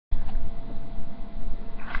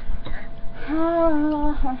Hey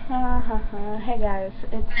guys,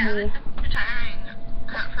 it's me. Retiring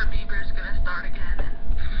for Beliebers gonna start again.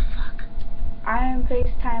 Fuck. I am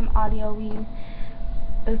FaceTime audio-ing,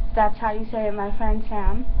 if that's how you say it, my friend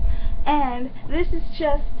Sam. And this is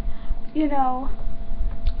just, you know,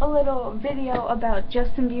 a little video about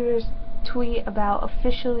Justin Bieber's tweet about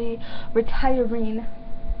officially retiring.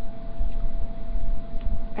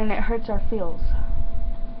 And it hurts our feels.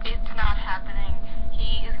 It's not happening.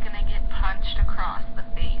 He is gonna get punched across the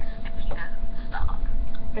face if he doesn't stop.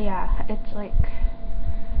 Yeah, it's like,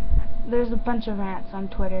 there's a bunch of rants on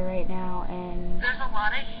Twitter right now, and There's a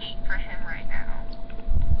lot of hate for him right now.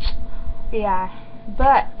 yeah,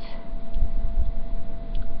 but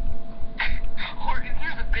Horton,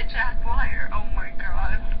 he's a bitch-ass liar. Oh my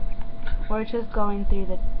god. we're just going through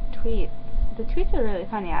the tweets. The tweets are really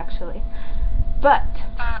funny, actually. But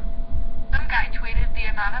Some guy tweeted the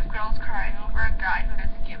amount of girls crying over a guy who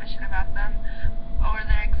doesn't give a shit about them or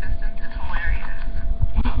their existence is hilarious.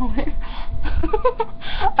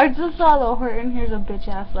 I just saw the Horton, here's a bitch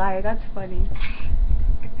ass liar. That's funny.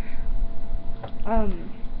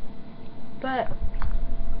 But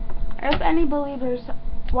if any believers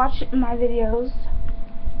watch my videos,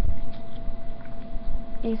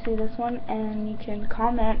 you see this one, and you can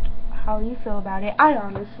comment how you feel about it. I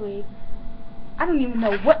don't even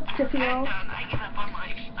know what to feel. I'm done. I give up on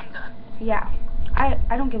life. I'm done. Yeah,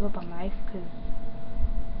 I don't give up on life, because,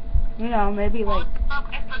 you know, maybe like,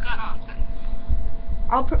 I still got Austin.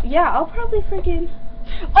 I'll probably freaking,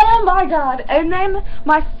 oh my god, and then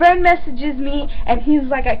my friend messages me, and he's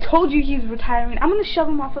like, I told you he's retiring. I'm gonna shove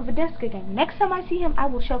him off of a desk again. Next time I see him, I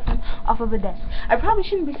will shove him off of a desk. I probably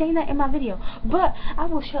shouldn't be saying that in my video, but I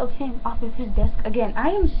will shove him off of his desk again. I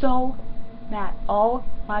am so mad. Oh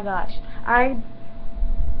my gosh. I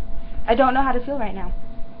don't know how to feel right now.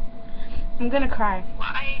 I'm gonna cry.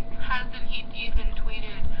 Why hasn't he even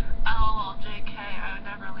tweeted, LOL JK, I would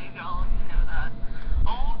never leave y'all, you know that.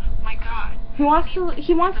 Oh my god. He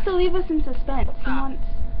wants to leave us in suspense.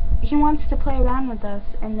 He wants to play around with us,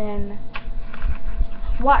 and then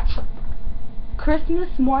watch. Christmas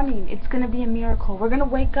morning, it's gonna be a miracle. We're gonna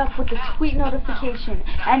wake up with a tweet notification,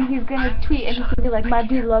 and he's gonna tweet, and he's gonna be like, my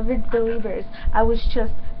beloved Beliebers, I was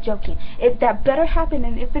just joking. That better happen,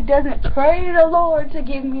 and if it doesn't, pray the Lord to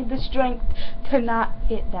give me the strength to not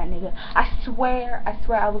hit that nigga. I swear,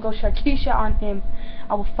 I will go Sharkeisha on him.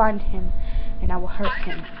 I will find him, and I will hurt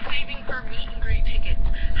him. I have been saving for meet and greet tickets.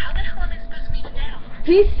 How the hell am I supposed to meet him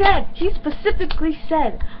now? He specifically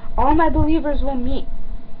said, all my Beliebers will meet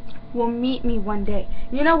me one day.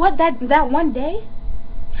 You know what? That one day,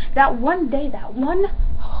 that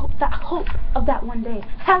hope of that one day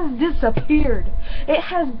has disappeared. It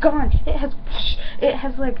has gone. It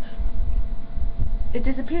has like, it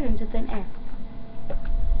disappeared into thin air.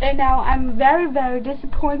 And now I'm very, very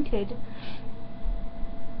disappointed.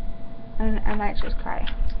 And I might just cry.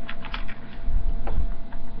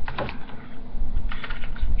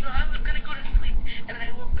 You know, I was gonna go to sleep, and then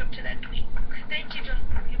I woke up to that tweet. Thank you, Justin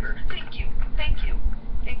Bieber. Thank you. Thank you.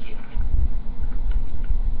 Thank you.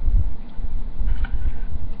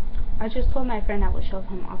 I just told my friend I would shove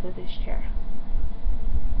him off of this chair.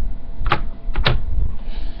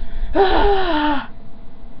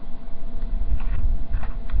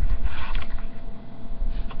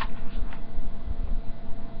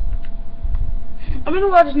 I'm gonna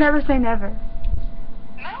watch Never Say Never.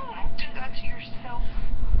 No, don't do that to yourself.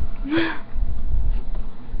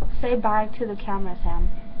 Say bye to the camera, Sam.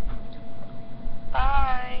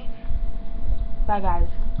 Bye. Bye, guys.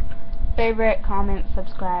 Favorite, comment,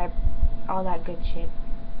 subscribe, all that good shit.